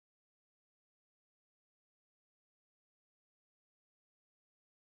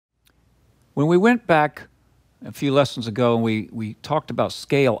When we went back a few lessons ago and we talked about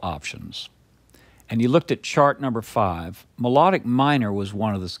scale options, and you looked at chart number 5, melodic minor was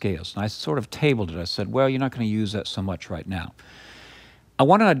one of the scales. And I sort of tabled it. I said, well, you're not going to use that so much right now. I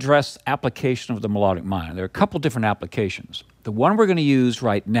want to address application of the melodic minor. There are a couple different applications. The one we're going to use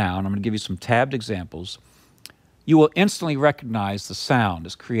right now, and I'm going to give you some tabbed examples, you will instantly recognize the sound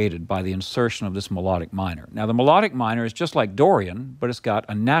is created by the insertion of this melodic minor. Now, the melodic minor is just like Dorian, but it's got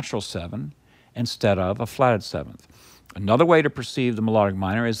a natural 7 instead of a flatted 7th. Another way to perceive the melodic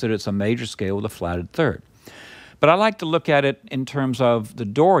minor is that it's a major scale with a flatted 3rd. But I like to look at it in terms of the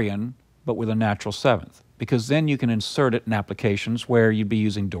Dorian, but with a natural 7th, because then you can insert it in applications where you'd be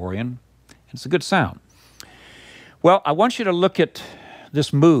using Dorian, and it's a good sound. Well, I want you to look at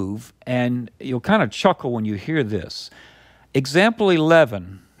this move, and you'll kind of chuckle when you hear this. Example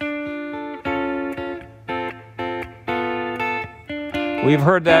 11. We've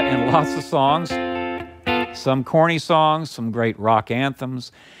heard that in lots of songs, some corny songs, some great rock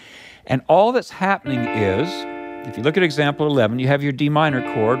anthems. And all that's happening is, if you look at example 11, you have your D minor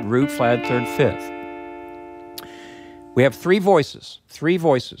chord, root, flatted 3rd, 5th. We have 3 voices, 3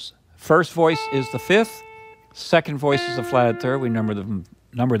 voices. First voice is the 5th. Second voice is the flatted 3rd. We number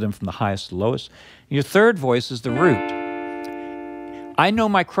them from the highest to the lowest. And your third voice is the root. I know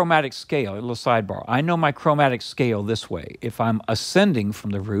my chromatic scale, a little sidebar. I know my chromatic scale this way. If I'm ascending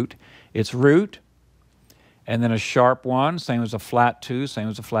from the root, it's root, and then a sharp 1, same as a flat 2, same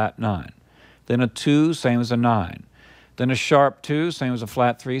as a flat 9. Then a 2, same as a 9. Then a sharp 2, same as a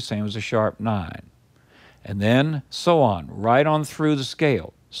flat 3, same as a sharp 9. And then so on, right on through the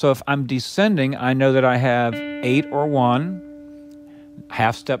scale. So if I'm descending, I know that I have 8 or 1.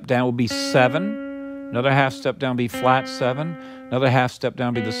 Half step down will be 7. Another half step down will be flat 7. Another half step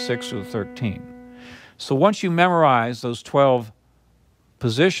down will be the 6 or the 13. So once you memorize those 12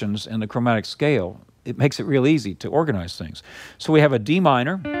 positions in the chromatic scale, it makes it real easy to organize things. So we have a D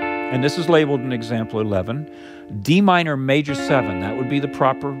minor, and this is labeled in example 11. D minor major 7, that would be the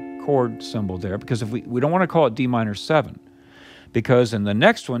proper chord symbol there, because if we don't want to call it D minor 7, because in the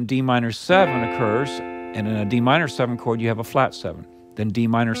next one, D minor 7 occurs, and in a D minor 7 chord, you have a flat 7, then D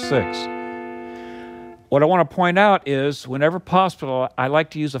minor 6. What I want to point out is, whenever possible, I like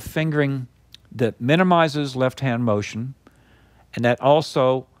to use a fingering that minimizes left-hand motion, and that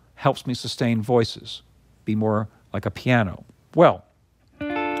also helps me sustain voices, be more like a piano. Well,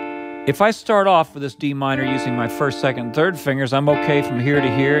 if I start off with this D minor using my first, second, and third fingers, I'm okay from here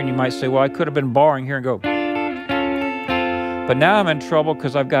to here, and you might say, well, I could have been borrowing here and go. But now I'm in trouble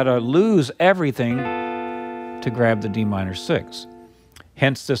because I've got to lose everything to grab the D minor 6.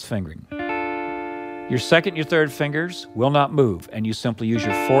 Hence this fingering. Your second, your third fingers will not move, and you simply use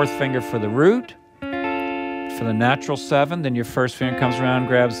your fourth finger for the root, for the natural 7, then your first finger comes around and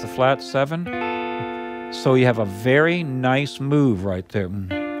grabs the flat 7. So you have a very nice move right there.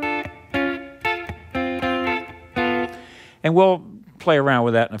 And we'll play around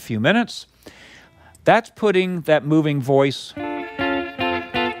with that in a few minutes. That's putting that moving voice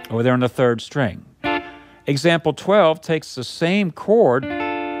over there on the 3rd string. Example 12 takes the same chord,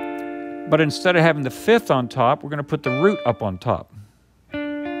 but instead of having the 5th on top, we're going to put the root up on top.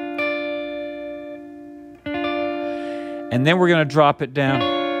 And then we're going to drop it down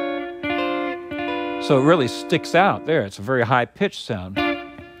so it really sticks out there. It's a very high-pitched sound.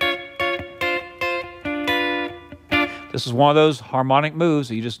 This is one of those harmonic moves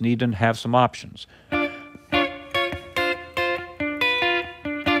that you just need to have some options.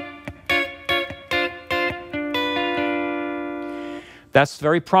 That's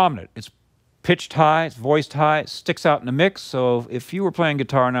very prominent. It's pitched high, it's voiced high, it sticks out in the mix. So if you were playing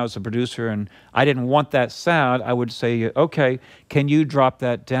guitar and I was a producer and I didn't want that sound, I would say, okay, can you drop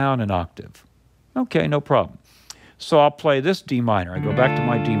that down an octave? Okay, no problem. So I'll play this D minor. I go back to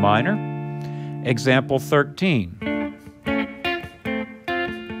my D minor, example 13.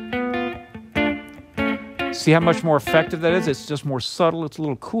 See how much more effective that is? It's just more subtle, it's a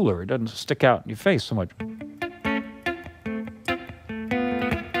little cooler. It doesn't stick out in your face so much.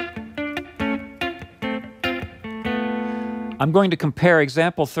 I'm going to compare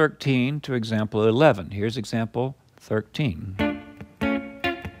example 13 to example 11. Here's example 13.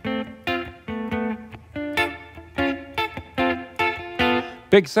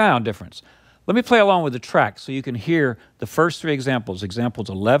 Big sound difference. Let me play along with the track so you can hear the first 3 examples, examples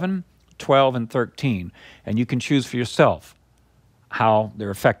 11, 12, and 13, and you can choose for yourself how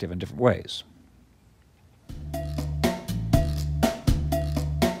they're effective in different ways.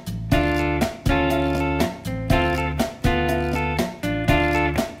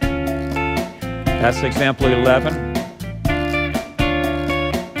 That's example 11.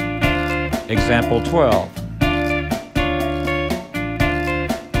 Example 12.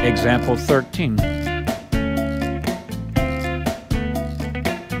 Example 13.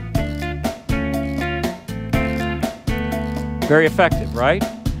 Very effective, right?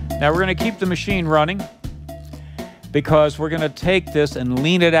 Now we're going to keep the machine running because we're going to take this and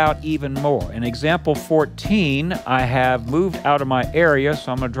lean it out even more. In example 14, I have moved out of my area,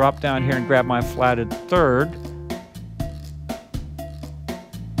 so I'm going to drop down here and grab my flatted third.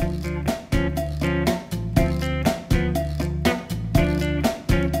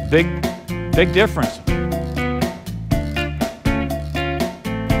 Big difference.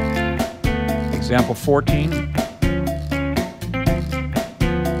 Example 14.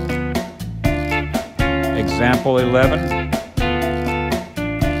 Example 11.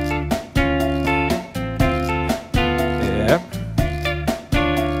 Yep.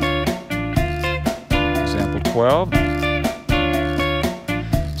 Example 12.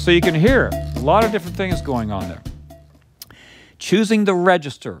 So you can hear a lot of different things going on there. Choosing the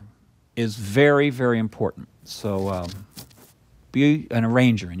register is very, very important. So be an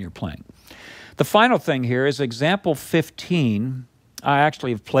arranger in your playing. The final thing here is example 15. I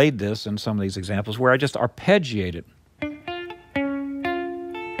actually have played this in some of these examples where I just arpeggiate it.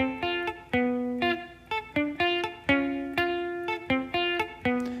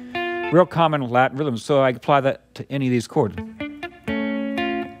 Real common Latin rhythm, so I apply that to any of these chords.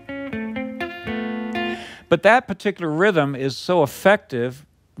 But that particular rhythm is so effective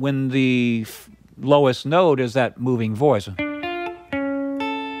when the lowest note is that moving voice.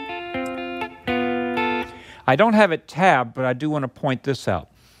 I don't have it tabbed, but I do want to point this out.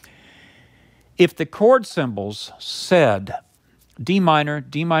 If the chord symbols said D minor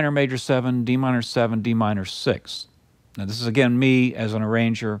major 7, D minor 7, D minor 6. Now this is again me as an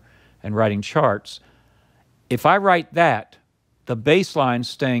arranger and writing charts. If I write that, the bass line's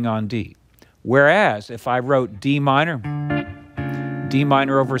staying on D. Whereas if I wrote D minor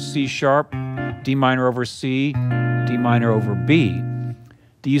over C sharp, D minor over C, D minor over B,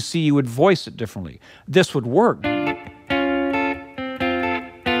 do you see you would voice it differently? This would work.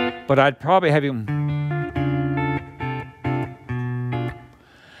 But I'd probably have you...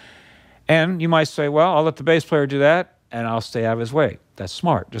 And you might say, well, I'll let the bass player do that, and I'll stay out of his way. That's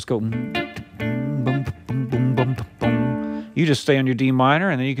smart. Just go... You just stay on your D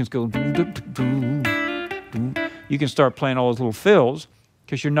minor, and then you can go... You can start playing all those little fills,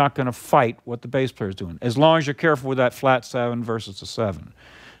 because you're not going to fight what the bass player is doing, as long as you're careful with that flat 7 versus the 7.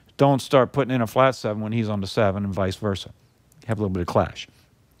 Don't start putting in a flat 7 when he's on the 7 and vice versa. Have a little bit of clash.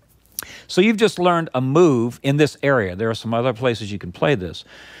 So you've just learned a move in this area. There are some other places you can play this.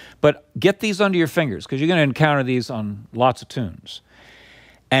 But get these under your fingers, because you're going to encounter these on lots of tunes.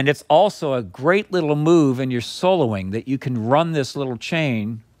 And it's also a great little move in your soloing that you can run this little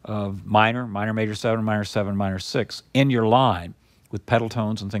chain of minor major 7, minor 6 in your line with pedal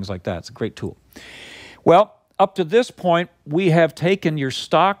tones and things like that. It's a great tool. Well, up to this point, we have taken your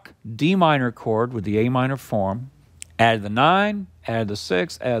stock D minor chord with the A minor form, added the 9, added the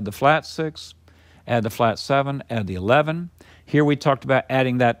 6, added the flat 6, added the flat 7, added the 11. Here we talked about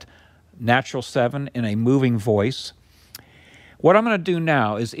adding that natural 7 in a moving voice. What I'm going to do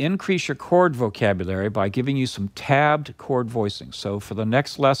now is increase your chord vocabulary by giving you some tabbed chord voicing. So for the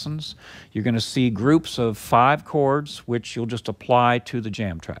next lessons, you're going to see groups of 5 chords, which you'll just apply to the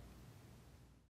jam track.